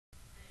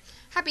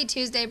Happy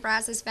Tuesday,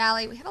 Brazos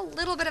Valley. We have a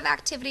little bit of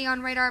activity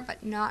on radar,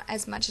 but not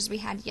as much as we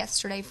had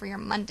yesterday for your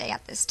Monday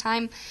at this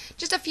time.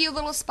 Just a few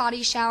little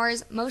spotty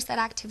showers, most of that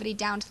activity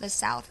down to the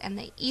south and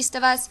the east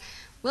of us.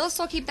 We'll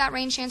still keep that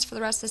rain chance for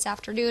the rest of this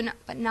afternoon,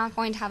 but not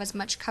going to have as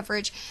much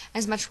coverage,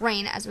 as much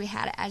rain as we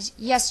had as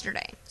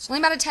yesterday. So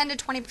only about a 10 to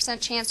 20%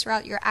 chance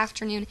throughout your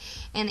afternoon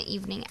and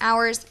evening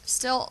hours.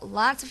 Still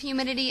lots of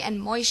humidity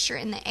and moisture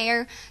in the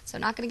air, so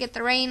not going to get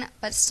the rain,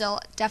 but still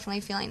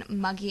definitely feeling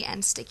muggy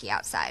and sticky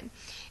outside.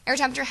 Air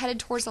temperature headed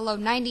towards the low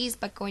 90s,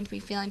 but going to be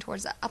feeling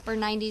towards the upper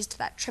 90s to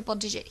that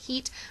triple-digit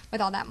heat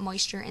with all that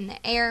moisture in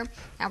the air.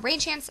 Now, rain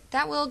chance,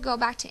 that will go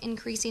back to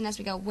increasing as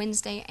we go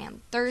Wednesday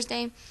and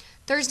Thursday.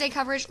 Thursday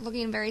coverage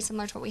looking very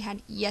similar to what we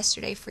had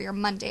yesterday for your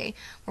Monday,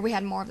 where we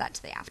had more of that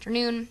to the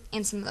afternoon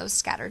and some of those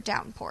scattered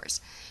downpours.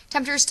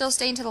 Temperatures still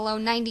staying to the low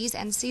 90s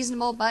and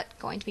seasonable, but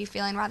going to be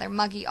feeling rather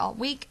muggy all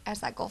week as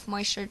that Gulf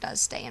moisture does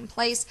stay in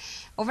place.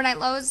 Overnight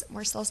lows,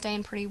 we're still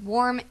staying pretty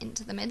warm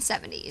into the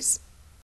mid-70s.